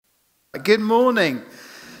Good morning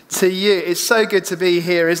to you. It's so good to be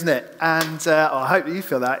here, isn't it? And I hope you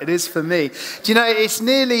feel that. It is for me. Do you know, it's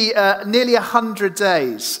nearly 100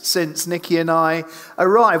 days since Nikki and I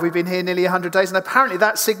arrived. We've been here nearly 100 days, and apparently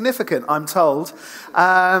that's significant, I'm told.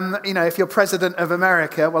 If you're president of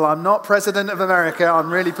America, well, I'm not president of America,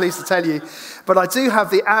 I'm really pleased to tell you. But I do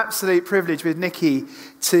have the absolute privilege with Nikki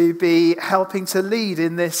to be helping to lead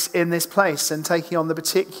in this place and taking on the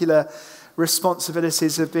particular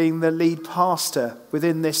responsibilities of being the lead pastor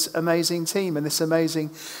within this amazing team and this amazing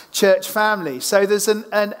church family. So there's an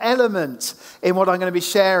element in what I'm going to be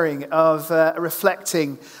sharing of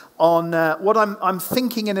reflecting on what I'm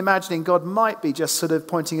thinking and imagining God might be just sort of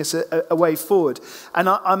pointing us a way forward. And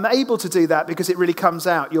I'm able to do that because it really comes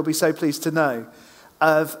out, you'll be so pleased to know,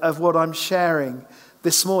 of what I'm sharing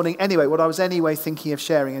this morning. Anyway, what I was thinking of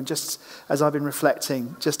sharing, and just as I've been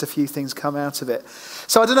reflecting, just a few things come out of it.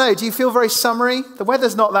 So I don't know, do you feel very summery? The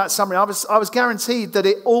weather's not that summery. I was guaranteed that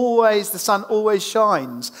the sun always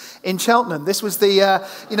shines in Cheltenham. This was the,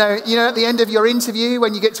 at the end of your interview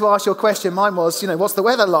when you get to ask your question, mine was, what's the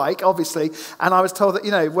weather like, obviously. And I was told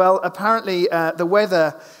that, apparently the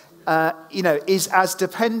weather, is as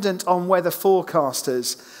dependent on weather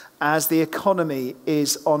forecasters as the economy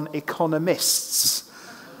is on economists.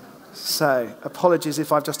 So, apologies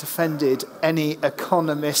if I've just offended any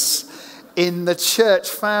economists in the church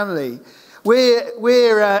family.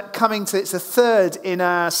 We're coming to, it's the third in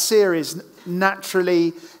our series,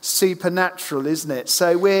 Naturally Supernatural, isn't it?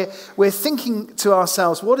 So we're thinking to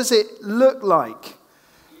ourselves, what does it look like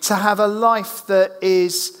to have a life that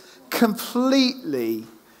is completely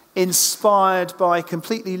inspired by,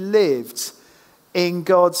 completely lived in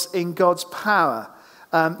God's power?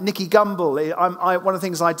 Nicky Gumbel, one of the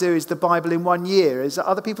things I do is the Bible in 1 year. Is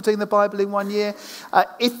other people doing the Bible in 1 year?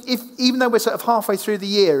 If even though we're sort of halfway through the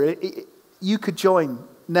year, you could join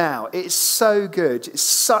now. It's so good. It's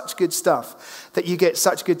such good stuff that you get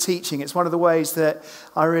such good teaching. It's one of the ways that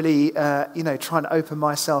I really, try and open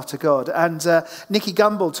myself to God. And Nicky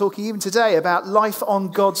Gumbel talking even today about life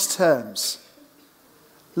on God's terms.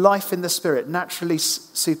 Life in the Spirit, naturally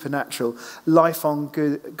supernatural, life on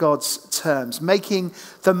God's terms. Making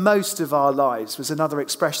the most of our lives was another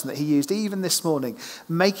expression that he used even this morning.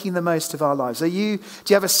 Making the most of our lives. Do you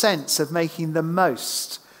have a sense of making the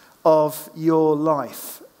most of your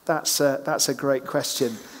life? That's a great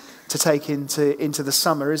question to take into the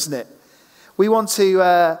summer, isn't it? We want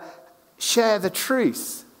to share the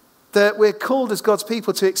truth that we're called as God's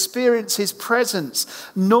people to experience his presence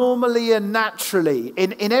normally and naturally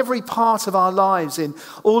in every part of our lives, in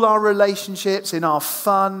all our relationships, in our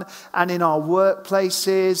fun and in our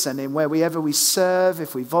workplaces and in wherever we serve,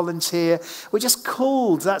 if we volunteer. We're just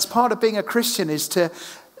called, that's part of being a Christian, is to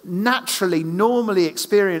naturally, normally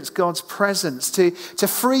experience God's presence, to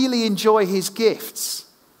freely enjoy his gifts.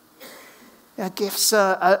 Gifts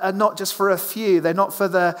are not just for a few. They're not for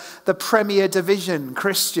the Premier Division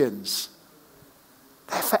Christians.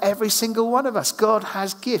 They're for every single one of us. God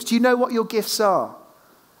has gifts. Do you know what your gifts are?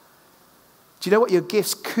 Do you know what your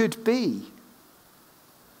gifts could be?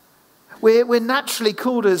 We're naturally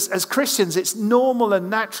called as Christians. It's normal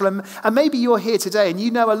and natural. And maybe you're here today and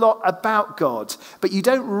you know a lot about God, but you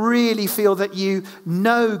don't really feel that you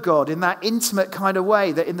know God in that intimate kind of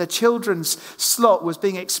way that in the children's slot was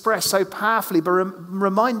being expressed so powerfully by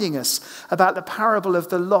reminding us about the parable of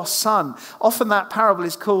the lost son. Often that parable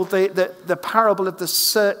is called the parable of the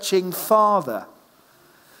searching father,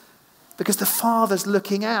 because the father's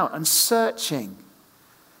looking out and searching.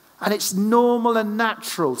 And it's normal and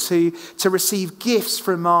natural to receive gifts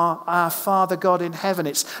from our Father God in heaven.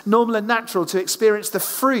 It's normal and natural to experience the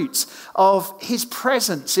fruit of his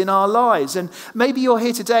presence in our lives. And maybe you're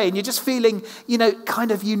here today and you're just feeling,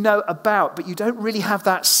 about, but you don't really have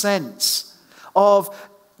that sense of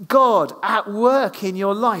God at work in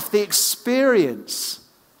your life, the experience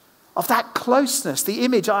of that closeness, the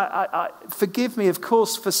image. Forgive me, of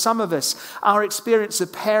course, for some of us, our experience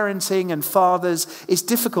of parenting and fathers is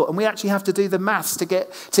difficult, and we actually have to do the maths to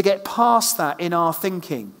get past that in our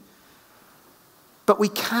thinking. But we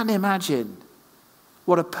can imagine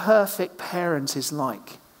what a perfect parent is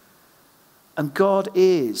like. And God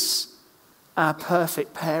is our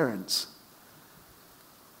perfect parent.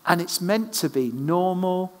 And it's meant to be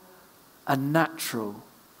normal and natural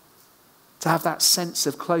to have that sense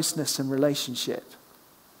of closeness and relationship.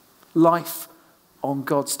 Life on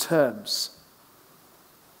God's terms.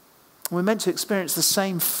 We're meant to experience the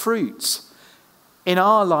same fruit in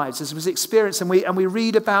our lives as was experienced, and we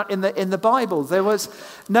read about in the Bible. There was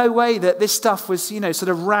no way that this stuff was, sort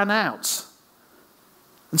of ran out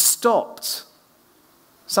and stopped.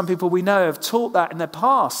 Some people we know have taught that in the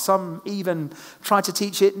past. Some even try to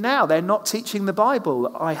teach it now. They're not teaching the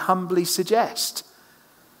Bible, I humbly suggest.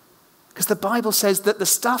 Because the Bible says that the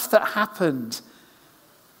stuff that happened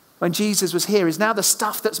when Jesus was here is now the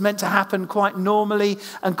stuff that's meant to happen quite normally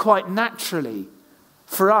and quite naturally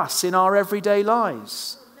for us in our everyday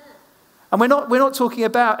lives. And we're not talking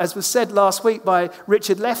about, as was said last week by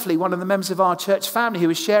Richard Leffley, one of the members of our church family, who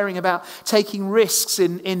was sharing about taking risks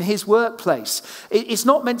in his workplace. It's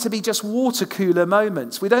not meant to be just water cooler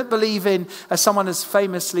moments. We don't believe in, as someone has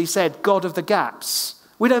famously said, God of the gaps.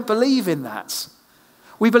 We don't believe in that.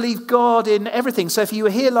 We believe God in everything. So if you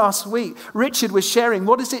were here last week, Richard was sharing,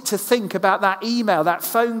 what is it to think about that email, that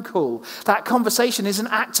phone call, that conversation is an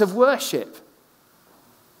act of worship.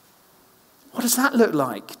 What does that look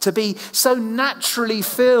like? To be so naturally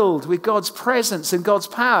filled with God's presence and God's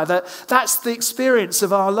power that that's the experience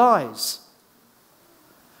of our lives.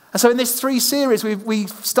 And so in this 3 series, we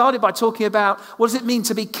started by talking about what does it mean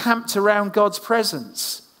to be camped around God's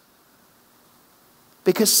presence?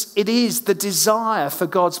 Because it is the desire for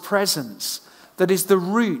God's presence that is the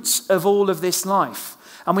root of all of this life.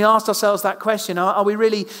 And we asked ourselves that question, are we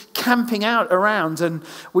really camping out around? And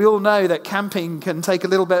we all know that camping can take a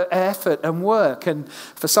little bit of effort and work. And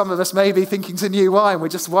for some of us, maybe thinking to new wine, we're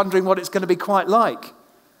just wondering what it's going to be quite like.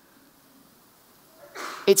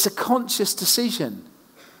 It's a conscious decision.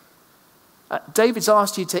 David's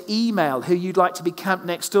asked you to email who you'd like to be camped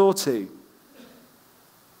next door to.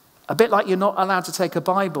 A bit like you're not allowed to take a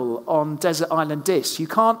Bible on desert island discs. You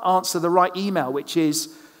can't answer the right email, which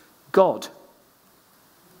is God.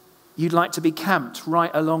 You'd like to be camped right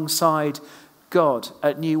alongside God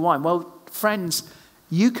at New Wine. Well, friends,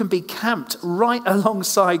 you can be camped right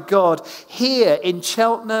alongside God here in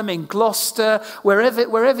Cheltenham, in Gloucester,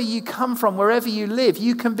 wherever you come from, wherever you live.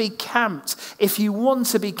 You can be camped if you want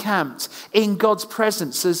to be camped in God's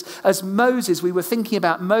presence. As Moses, we were thinking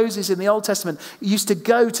about Moses in the Old Testament, used to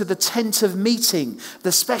go to the tent of meeting,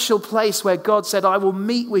 the special place where God said, I will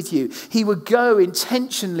meet with you. He would go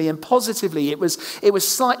intentionally and positively. It was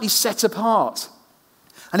slightly set apart.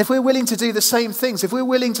 And if we're willing to do the same things, if we're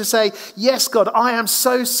willing to say, yes, God, I am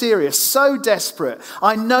so serious, so desperate,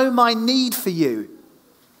 I know my need for you.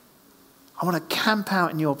 I want to camp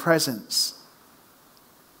out in your presence.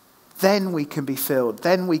 Then we can be filled.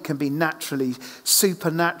 Then we can be naturally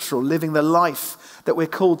supernatural, living the life that we're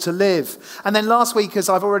called to live. And then last week, as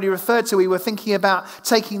I've already referred to, we were thinking about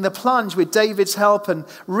taking the plunge with David's help and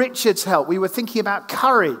Richard's help. We were thinking about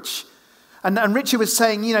courage. And Richard was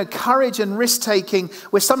saying, courage and risk-taking,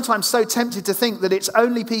 we're sometimes so tempted to think that it's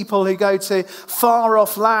only people who go to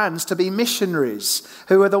far-off lands to be missionaries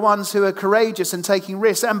who are the ones who are courageous and taking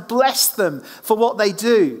risks, and bless them for what they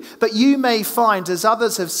do. But you may find, as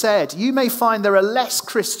others have said, you may find there are less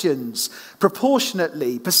Christians,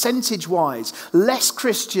 proportionately, percentage-wise, less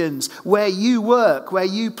Christians where you work, where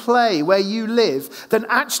you play, where you live, than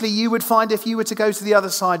actually you would find if you were to go to the other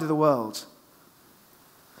side of the world.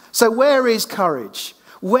 So where is courage?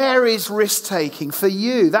 Where is risk-taking for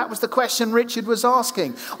you? That was the question Richard was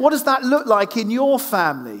asking. What does that look like in your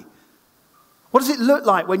family? What does it look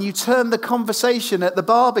like when you turn the conversation at the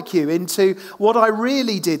barbecue into what I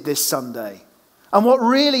really did this Sunday? And what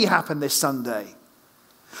really happened this Sunday?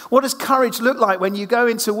 What does courage look like when you go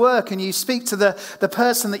into work and you speak to the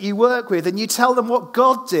person that you work with and you tell them what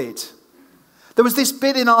God did? There was this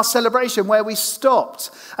bit in our celebration where we stopped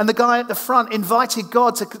and the guy at the front invited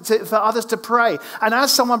God for others to pray. And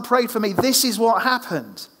as someone prayed for me, this is what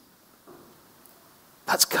happened.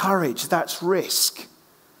 That's courage. That's risk.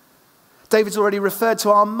 David's already referred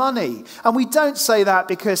to our money. And we don't say that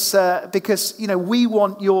because we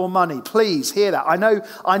want your money. Please hear that.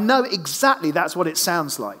 I know exactly that's what it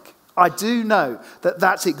sounds like. I do know that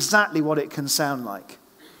that's exactly what it can sound like.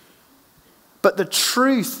 But the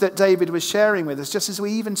truth that David was sharing with us, just as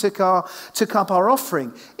we even took up our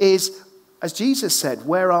offering, is, as Jesus said,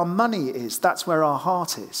 where our money is, that's where our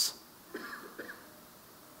heart is.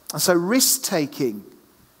 And so risk-taking,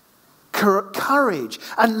 courage,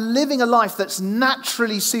 and living a life that's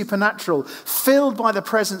naturally supernatural, filled by the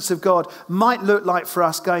presence of God, might look like for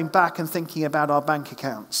us going back and thinking about our bank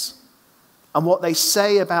accounts and what they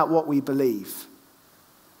say about what we believe.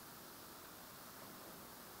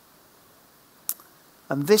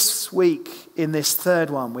 And this week, in this third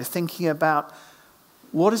one, we're thinking about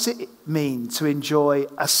what does it mean to enjoy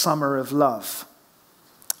a summer of love?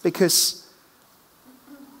 Because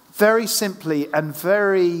very simply and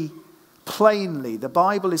very plainly, the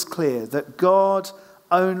Bible is clear that God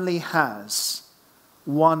only has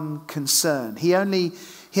one concern. He only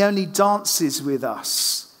dances with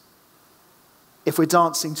us if we're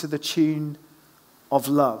dancing to the tune of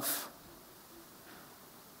love.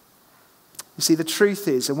 You see, the truth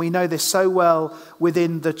is, and we know this so well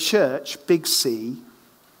within the church, big C,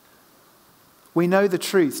 we know the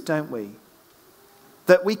truth, don't we?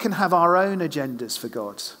 That we can have our own agendas for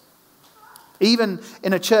God. Even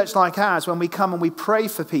in a church like ours, when we come and we pray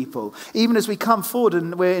for people, even as we come forward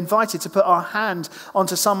and we're invited to put our hand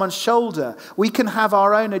onto someone's shoulder, we can have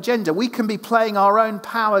our own agenda. We can be playing our own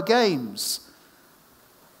power games.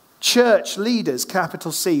 Church leaders,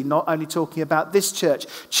 capital C, not only talking about this church,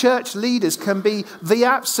 church leaders can be the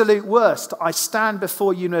absolute worst. I stand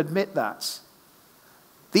before you and admit that.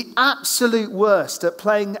 The absolute worst at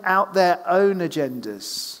playing out their own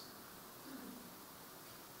agendas.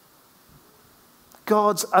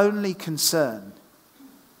 God's only concern,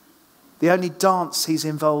 the only dance he's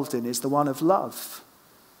involved in, is the one of love.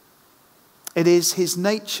 It is his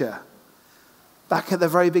nature. Back at the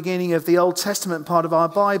very beginning of the Old Testament part of our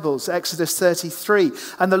Bibles, Exodus 33,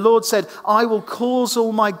 and the Lord said, I will cause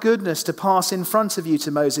all my goodness to pass in front of you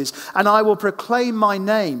to Moses, and I will proclaim my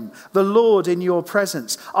name, the Lord, in your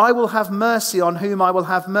presence. I will have mercy on whom I will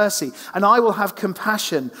have mercy, and I will have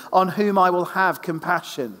compassion on whom I will have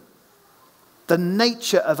compassion. The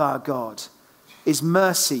nature of our God is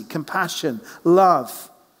mercy, compassion, love.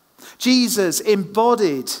 Jesus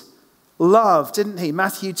embodied love, didn't he?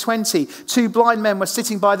 Matthew 20, 2 blind men were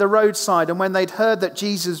sitting by the roadside, and when they'd heard that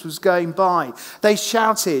Jesus was going by, they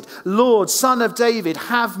shouted, Lord, Son of David,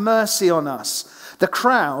 have mercy on us. The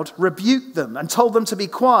crowd rebuked them and told them to be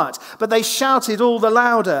quiet, but they shouted all the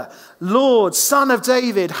louder, Lord, Son of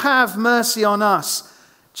David, have mercy on us.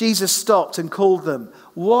 Jesus stopped and called them.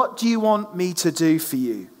 What do you want me to do for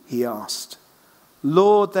you? He asked.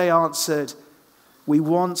 Lord, they answered, we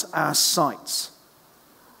want our sight.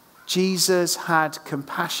 Jesus had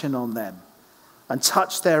compassion on them and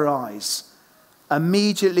touched their eyes.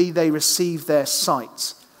 Immediately they received their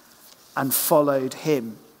sight and followed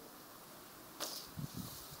him.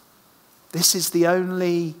 This is the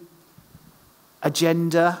only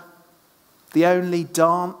agenda, the only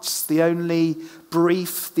dance, the only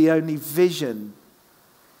brief, the only vision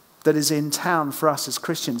that is in town for us as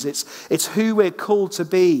Christians. It's who we're called to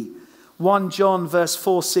be. 1 John verse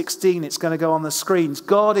 4:16, it's going to go on the screens.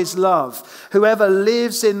 God is love. Whoever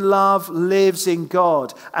lives in love lives in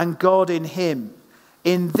God, and God in him.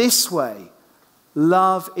 In this way,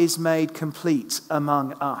 love is made complete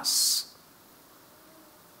among us.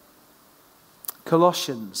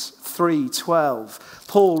 Colossians 3:12,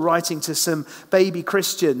 Paul writing to some baby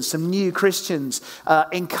Christians, some new Christians,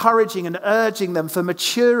 encouraging and urging them for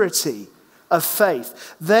maturity of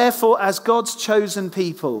faith. Therefore, as God's chosen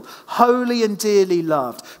people, holy and dearly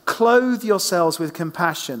loved, clothe yourselves with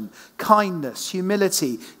compassion, kindness,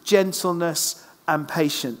 humility, gentleness, and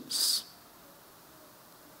patience.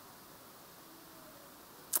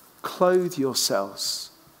 Clothe yourselves.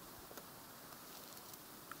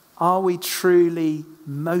 Are we truly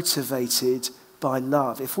motivated by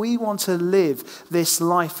love? If we want to live this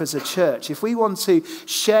life as a church, if we want to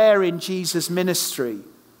share in Jesus' ministry,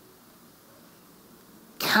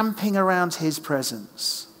 camping around his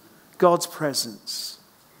presence, God's presence,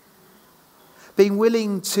 being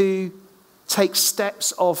willing to take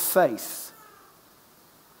steps of faith.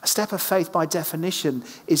 A step of faith, by definition,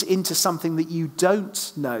 is into something that you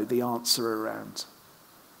don't know the answer around.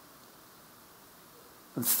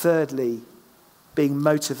 And thirdly, being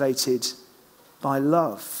motivated by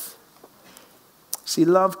love. See,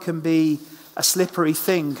 love can be a slippery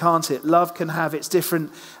thing, can't it? Love can have its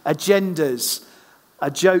different agendas. A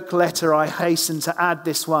joke letter, I hasten to add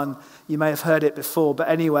this one. You may have heard it before, but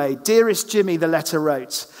anyway. Dearest Jimmy, the letter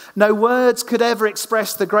wrote, no words could ever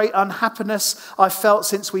express the great unhappiness I've felt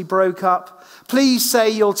since we broke up. Please say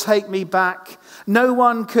you'll take me back. No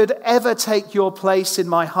one could ever take your place in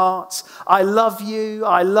my heart. I love you,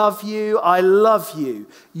 I love you, I love you.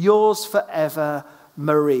 Yours forever,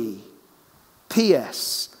 Marie.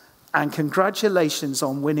 P.S. And congratulations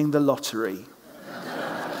on winning the lottery.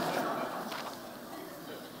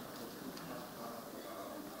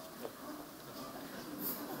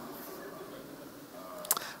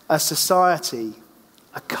 A society,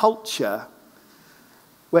 a culture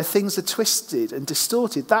where things are twisted and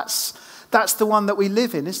distorted. That's the one that we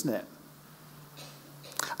live in, isn't it?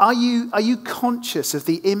 Are you conscious of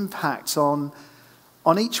the impact on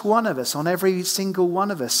each one of us, on every single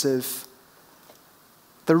one of us, of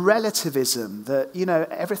the relativism that,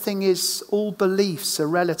 everything is, all beliefs are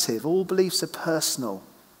relative, all beliefs are personal.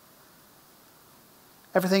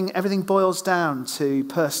 Everything boils down to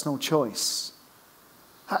personal choice.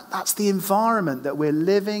 That's the environment that we're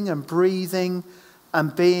living and breathing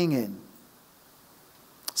and being in.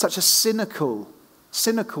 Such a cynical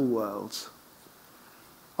cynical world.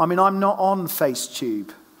 I mean, I'm not on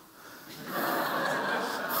FaceTube.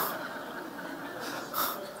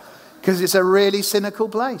 Because it's a really cynical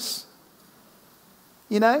place.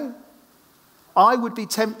 You know? I would be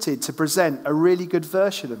tempted to present a really good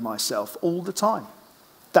version of myself all the time.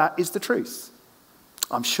 That is the truth.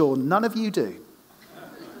 I'm sure none of you do.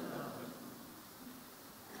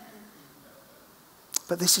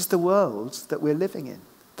 But this is the world that we're living in,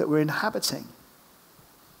 that we're inhabiting.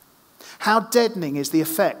 How deadening is the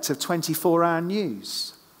effect of 24-hour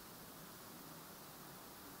news?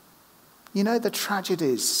 You know the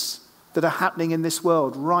tragedies that are happening in this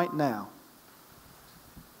world right now.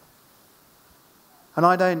 And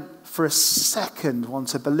I don't for a second want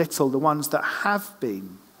to belittle the ones that have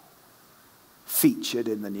been featured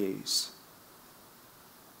in the news.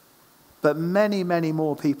 But many, many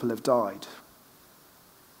more people have died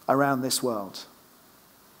around this world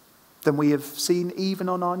than we have seen even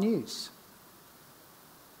on our news.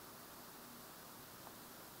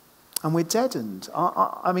 And we're deadened.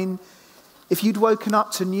 I mean, if you'd woken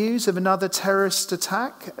up to news of another terrorist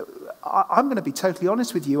attack, I'm going to be totally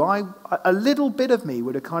honest with you. A little bit of me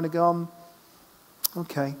would have kind of gone,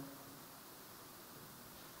 okay,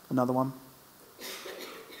 another one.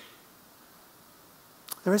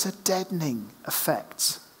 There is a deadening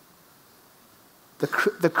effect. The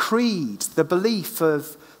creed, the belief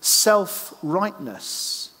of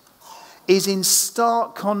self-rightness is in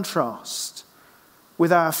stark contrast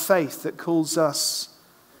with our faith that calls us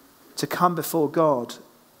to come before God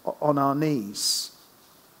on our knees.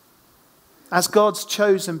 As God's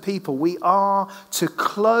chosen people, we are to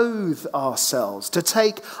clothe ourselves, to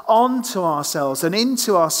take onto ourselves and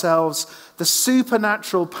into ourselves the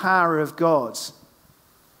supernatural power of God.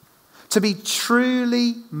 To be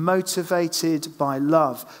truly motivated by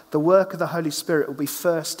love. The work of the Holy Spirit will be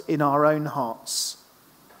first in our own hearts.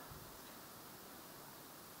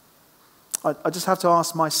 I just have to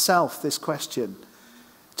ask myself this question.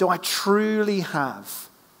 Do I truly have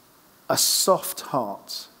a soft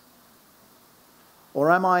heart?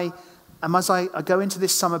 Or as I go into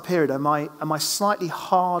this summer period, am I slightly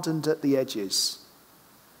hardened at the edges?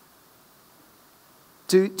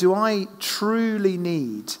 Do I truly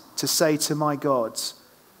need to say to my God,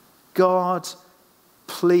 God,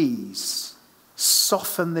 please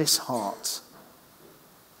soften this heart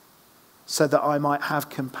so that I might have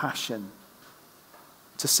compassion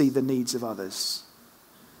to see the needs of others?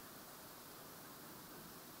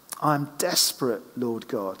 I'm desperate, Lord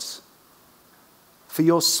God, for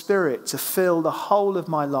your Spirit to fill the whole of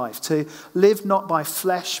my life, to live not by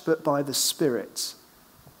flesh but by the Spirit,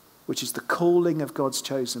 which is the calling of God's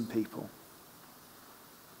chosen people.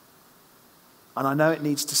 And I know it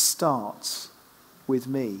needs to start with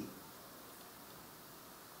me.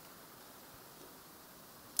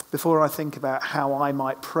 Before I think about how I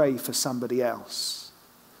might pray for somebody else,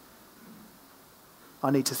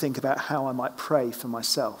 I need to think about how I might pray for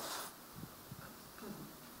myself.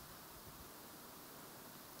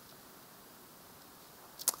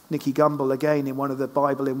 Nicky Gumbel, again, in one of the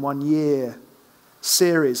Bible in 1 year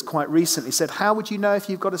series quite recently, said, how would you know if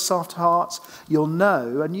you've got a soft heart? You'll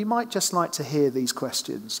know, and you might just like to hear these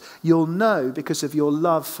questions. You'll know because of your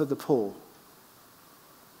love for the poor.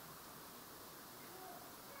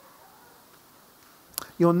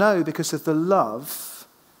 You'll know because of the love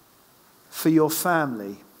for your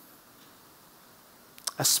family,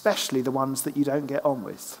 especially the ones that you don't get on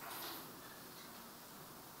with.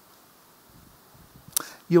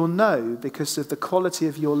 You'll know because of the quality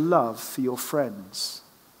of your love for your friends.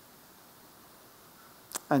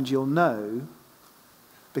 And you'll know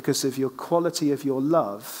because of your quality of your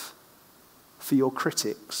love for your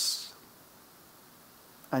critics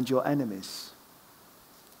and your enemies.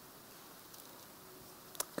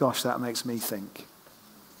 Gosh, that makes me think.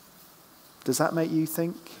 Does that make you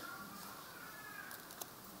think?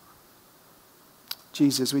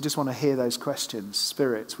 Jesus, we just want to hear those questions.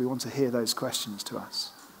 Spirit, we want to hear those questions to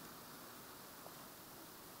us.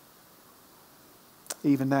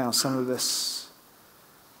 Even now, some of us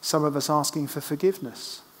asking for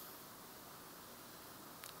forgiveness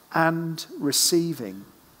and receiving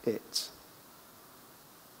it.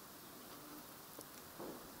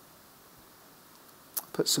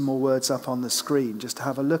 Put some more words up on the screen just to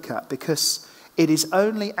have a look at, because it is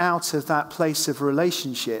only out of that place of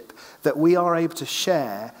relationship that we are able to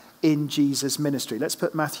share in Jesus' ministry. Let's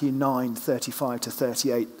put Matthew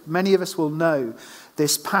 9:35-38. Many of us will know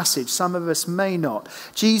this passage. Some of us may not.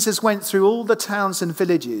 Jesus went through all the towns and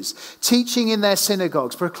villages, teaching in their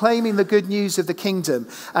synagogues, proclaiming the good news of the kingdom,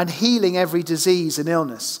 and healing every disease and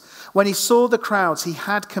illness. When he saw the crowds, he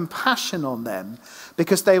had compassion on them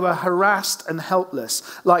because they were harassed and helpless,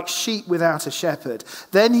 like sheep without a shepherd.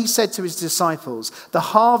 Then he said to his disciples, "The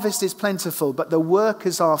harvest is plentiful, but the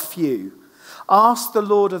workers are few. Ask the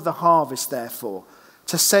Lord of the harvest, therefore,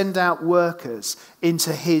 to send out workers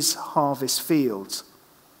into his harvest fields."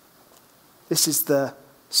 This is the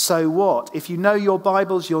so what. If you know your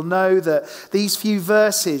Bibles, you'll know that these few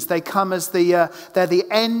verses, they come as they're the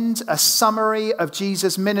end, a summary of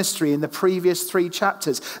Jesus' ministry in the previous 3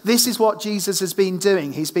 chapters. This is what Jesus has been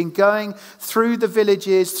doing. He's been going through the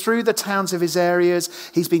villages, through the towns of his areas.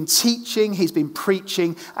 He's been teaching, he's been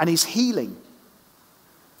preaching, and he's healing.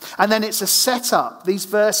 And then it's a setup. These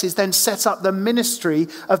verses then set up the ministry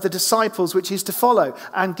of the disciples, which is to follow.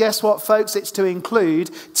 And guess what, folks? It's to include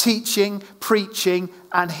teaching, preaching,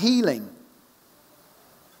 and healing.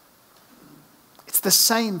 It's the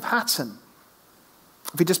same pattern.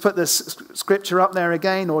 If you just put the scripture up there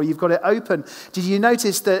again, or you've got it open, did you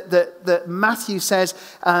notice that Matthew says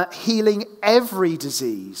healing every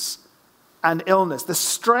disease and illness? The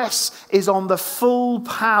stress is on the full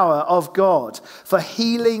power of God for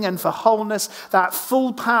healing and for wholeness. That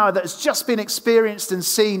full power that has just been experienced and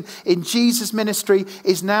seen in Jesus' ministry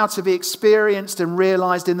is now to be experienced and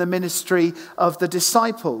realized in the ministry of the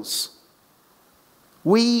disciples.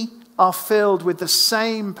 We are filled with the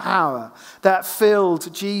same power that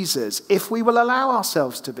filled Jesus, if we will allow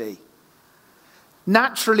ourselves to be.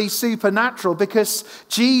 Naturally supernatural, because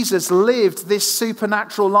Jesus lived this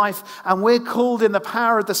supernatural life, and we're called in the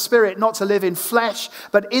power of the Spirit not to live in flesh,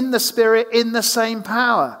 but in the Spirit, in the same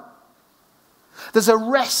power. There's a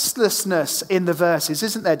restlessness in the verses,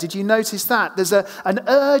 isn't there? Did you notice that? There's an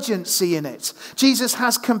urgency in it. Jesus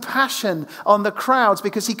has compassion on the crowds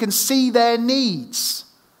because he can see their needs.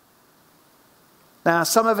 Now,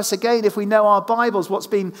 some of us, again, if we know our Bibles, what's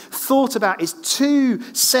been thought about is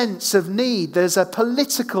 2 sense of need. There's a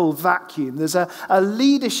political vacuum. There's a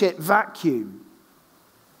leadership vacuum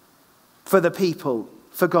for the people,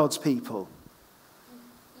 for God's people.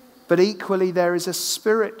 But equally, there is a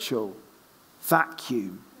spiritual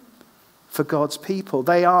vacuum for God's people.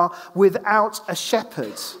 They are without a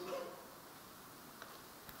shepherd.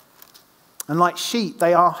 And like sheep,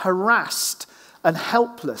 they are harassed and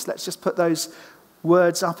helpless. Let's just put those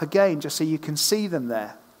words up again just so you can see them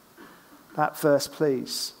there. That verse,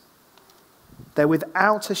 please. They're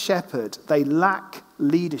without a shepherd. They lack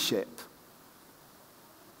leadership.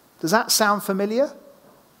 Does that sound familiar?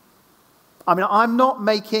 I mean, I'm not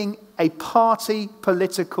making a party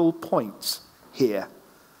political point here.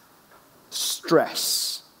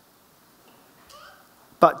 Stress.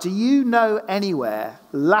 But do you know anywhere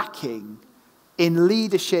lacking in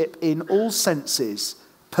leadership in all senses,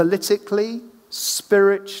 politically,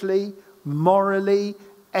 spiritually, morally,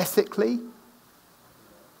 ethically?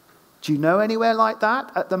 Do you know anywhere like that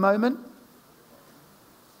at the moment?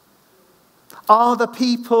 Are the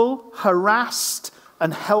people harassed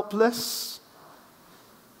and helpless?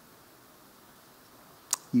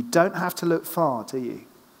 You don't have to look far, do you?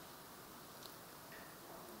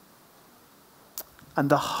 And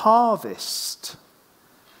the harvest.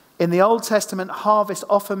 In the Old Testament, harvest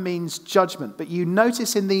often means judgment. But you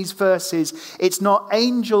notice in these verses, it's not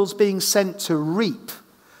angels being sent to reap,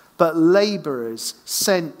 but laborers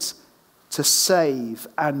sent to save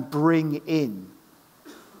and bring in.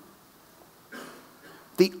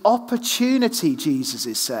 The opportunity, Jesus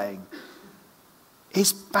is saying,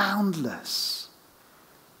 is boundless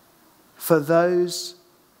for those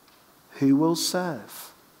who will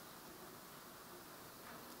serve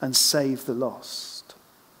and save the lost.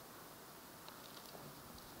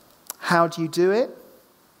 How do you do it?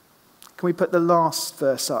 Can we put the last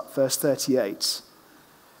verse up, verse 38?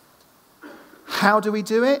 How do we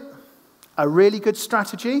do it? A really good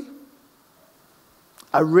strategy,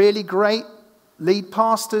 a really great lead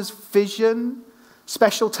pastor's vision,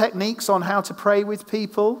 special techniques on how to pray with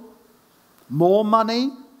people, more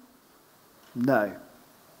money? No.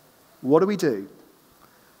 What do we do?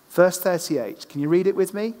 Verse 38, can you read it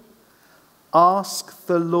with me? Ask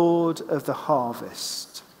the Lord of the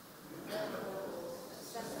harvest.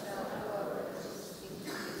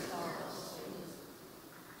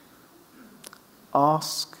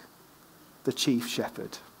 Ask the chief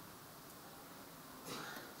shepherd.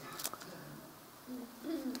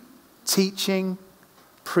 Teaching,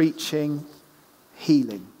 preaching,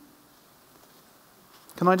 healing.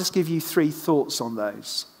 Can I just give you 3 thoughts on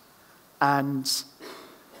those? And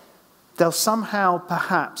they'll somehow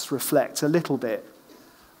perhaps reflect a little bit,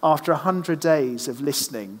 after 100 days of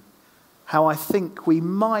listening, how I think we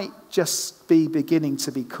might just be beginning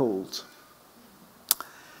to be called.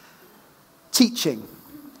 Teaching.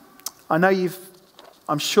 I know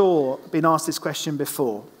I'm sure, been asked this question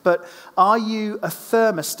before, but are you a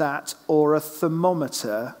thermostat or a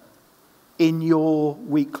thermometer in your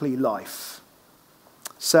weekly life?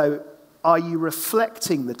 So, are you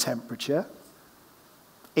reflecting the temperature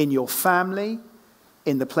in your family,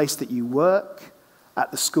 in the place that you work,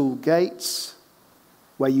 at the school gates,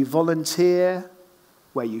 where you volunteer,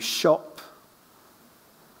 where you shop?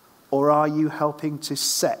 Or are you helping to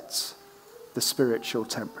set the spiritual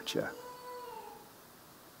temperature?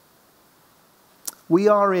 We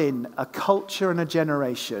are in a culture and a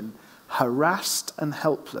generation harassed and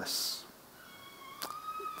helpless.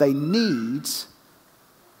 They need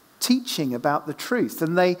teaching about the truth,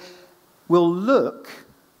 and they will look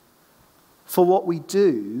for what we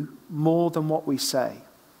do more than what we say.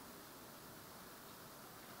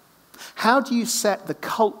 How do you set the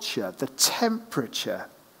culture, the temperature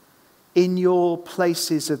in your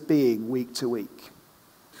places of being week to week?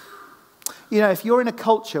 You know, if you're in a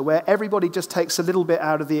culture where everybody just takes a little bit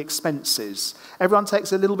out of the expenses, everyone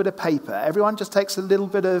takes a little bit of paper, everyone just takes a little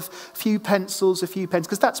bit of few pencils, a few pens,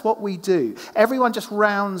 because that's what we do. Everyone just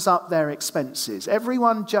rounds up their expenses.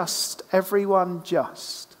 Everyone just.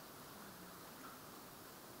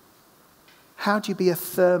 How do you be a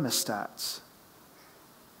thermostat?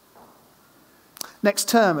 Next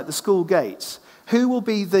term at the school gates, who will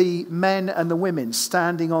be the men and the women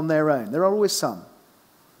standing on their own? There are always some.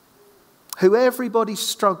 Who everybody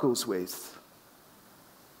struggles with.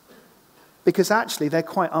 Because actually they're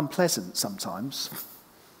quite unpleasant sometimes.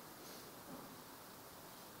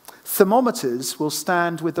 Thermometers will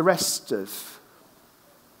stand with the rest of.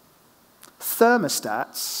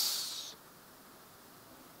 Thermostats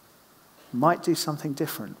might do something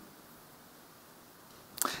different.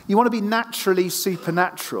 You want to be naturally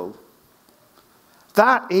supernatural.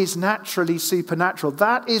 That is naturally supernatural.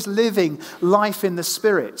 That is living life in the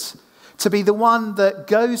Spirit. To be the one that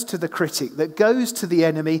goes to the critic, that goes to the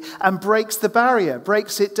enemy and breaks the barrier,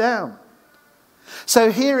 breaks it down.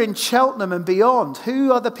 So here in Cheltenham and beyond,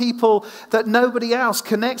 who are the people that nobody else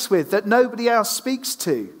connects with, that nobody else speaks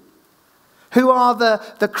to? Who are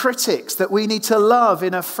the critics that we need to love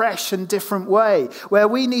in a fresh and different way, where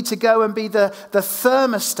we need to go and be the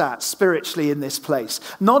thermostat spiritually in this place?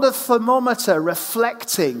 Not a thermometer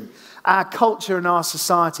reflecting our culture and our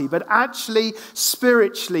society, but actually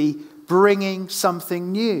spiritually bringing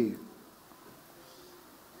something new.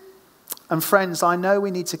 And friends, I know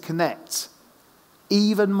we need to connect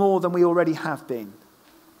even more than we already have been.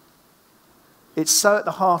 It's so at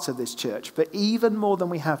the heart of this church, but even more than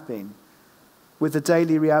we have been with the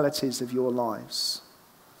daily realities of your lives.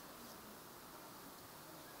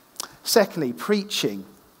 Secondly, preaching.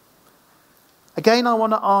 Again, I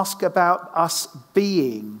want to ask about us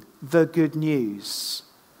being the good news.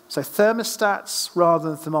 So thermostats rather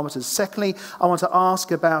than thermometers. Secondly, I want to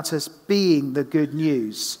ask about us being the good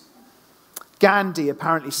news. Gandhi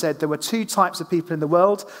apparently said there were two types of people in the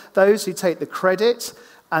world, those who take the credit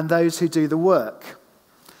and those who do the work.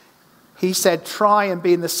 He said, try and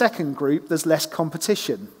be in the second group, there's less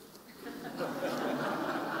competition.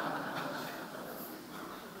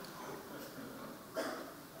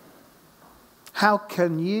 How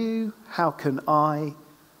can you, how can I,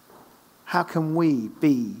 how can we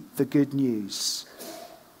be the good news?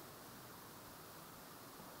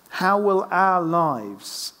 How will our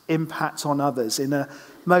lives impact on others in a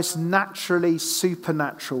most naturally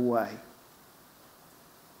supernatural way?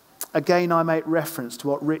 Again, I make reference to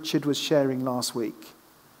what Richard was sharing last week.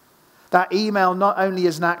 That email not only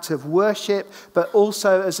as an act of worship, but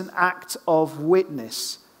also as an act of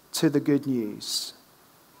witness to the good news.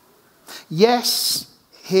 Yes,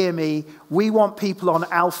 hear me, we want people on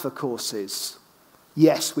Alpha courses.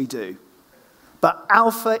 Yes, we do. But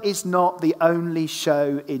Alpha is not the only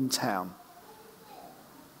show in town.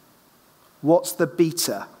 What's the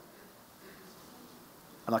beta?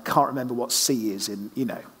 And I can't remember what C is in,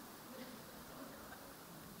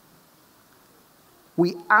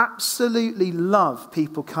 We absolutely love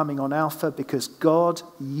people coming on Alpha because God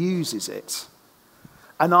uses it.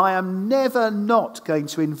 And I am never not going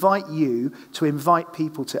to invite you to invite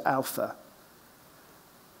people to Alpha.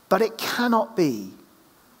 But it cannot be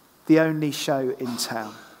the only show in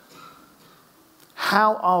town.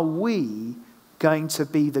 How are we going to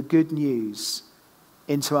be the good news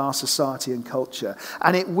into our society and culture?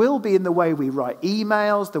 And it will be in the way we write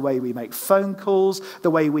emails, the way we make phone calls,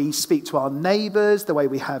 the way we speak to our neighbours, the way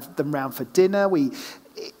we have them round for dinner.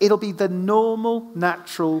 It'll be the normal,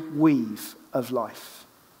 natural weave of life.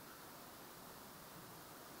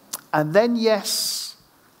 And then, yes,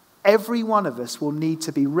 every one of us will need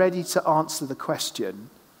to be ready to answer the question,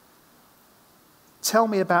 tell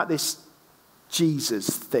me about this Jesus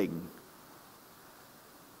thing,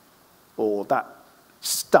 or that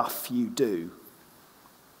stuff you do.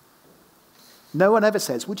 No one ever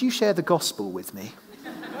says, would you share the gospel with me?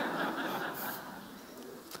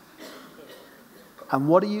 And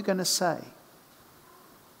what are you going to say?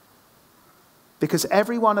 Because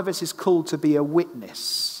every one of us is called to be a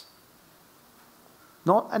witness.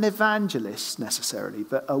 Not an evangelist necessarily,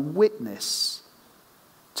 but a witness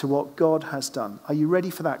to what God has done. Are you ready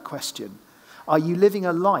for that question? Are you living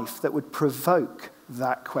a life that would provoke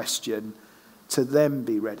that question to then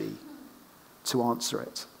be ready to answer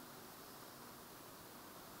it?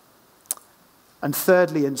 And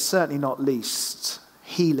thirdly, and certainly not least,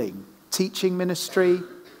 healing. Teaching ministry,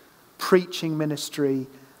 preaching ministry,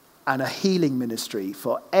 and a healing ministry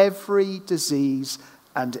for every disease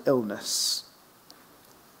and illness.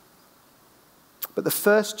 But the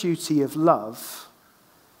first duty of love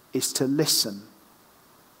is to listen.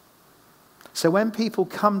 So when people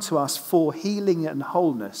come to us for healing and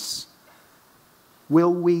wholeness,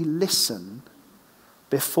 will we listen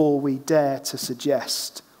before we dare to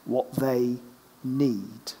suggest what they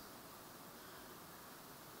need?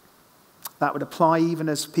 That would apply even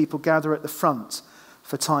as people gather at the front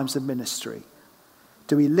for times of ministry.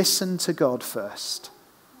 Do we listen to God first,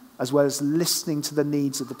 as well as listening to the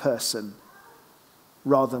needs of the person,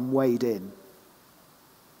 rather than wade in?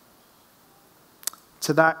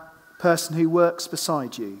 To that person who works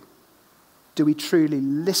beside you, do we truly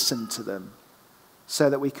listen to them so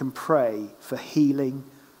that we can pray for healing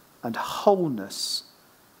and wholeness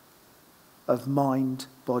of mind,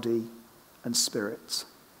 body, and spirit?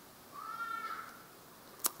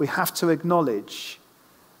 We have to acknowledge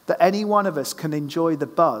that any one of us can enjoy the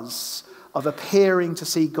buzz of appearing to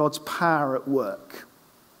see God's power at work.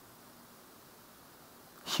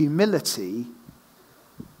 Humility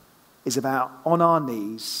is about on our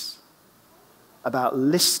knees, about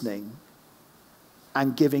listening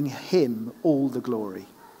and giving him all the glory.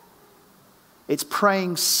 It's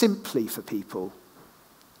praying simply for people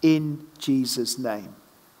in Jesus' name.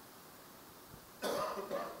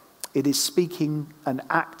 It is speaking and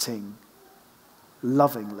acting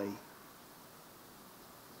lovingly.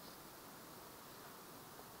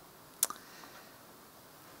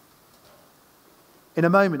 In a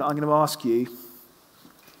moment, I'm going to ask you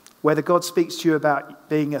whether God speaks to you about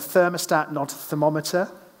being a thermostat, not a thermometer,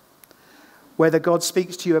 whether God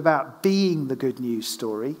speaks to you about being the good news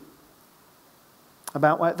story,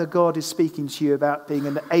 about whether God is speaking to you about being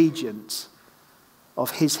an agent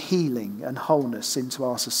of his healing and wholeness into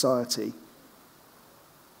our society.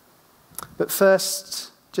 But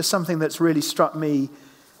first, just something that's really struck me.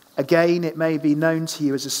 Again, it may be known to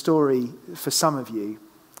you as a story for some of you.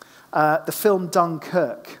 The film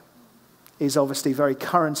Dunkirk is obviously very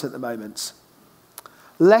current at the moment.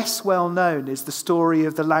 Less well known is the story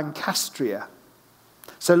of the Lancastria.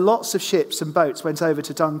 So lots of ships and boats went over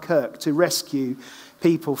to Dunkirk to rescue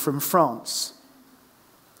people from France.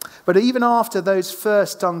 But even after those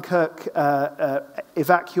first Dunkirk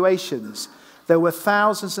evacuations, there were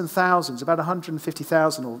thousands and thousands, about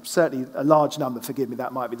 150,000, or certainly a large number, forgive me,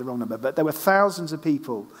 that might be the wrong number, but there were thousands of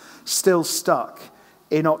people still stuck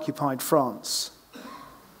in occupied France.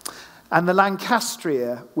 And the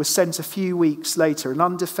Lancastria was sent a few weeks later, an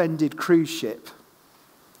undefended cruise ship,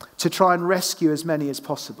 to try and rescue as many as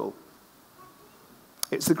possible.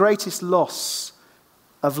 It's the greatest loss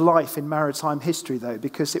of life in maritime history, though,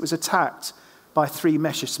 because it was attacked by 3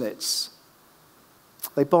 Messerschmitts.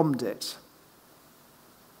 They bombed it.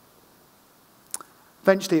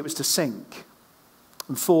 Eventually it was to sink,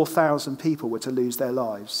 and 4,000 people were to lose their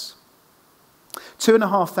lives.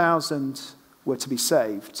 2,500 were to be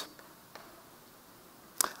saved.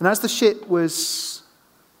 And as the ship was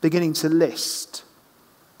beginning to list,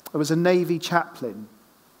 there was a Navy chaplain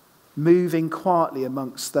moving quietly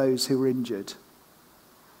amongst those who were injured.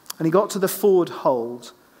 And he got to the forward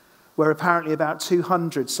hold, where apparently about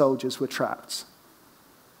 200 soldiers were trapped.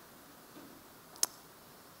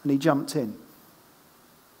 And he jumped in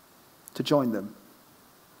to join them.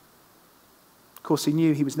 Of course, he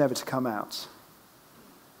knew he was never to come out.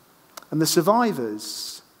 And the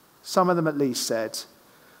survivors, some of them at least, said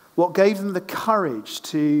what gave them the courage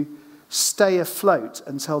to stay afloat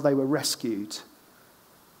until they were rescued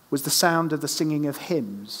was the sound of the singing of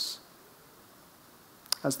hymns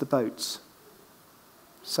as the boat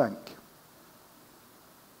sank.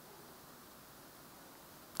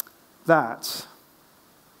 That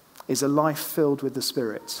is a life filled with the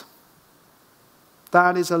Spirit.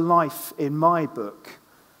 That is a life, in my book,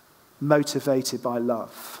 motivated by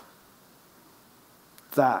love.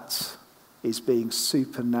 That is being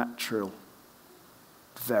supernatural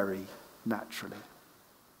very naturally.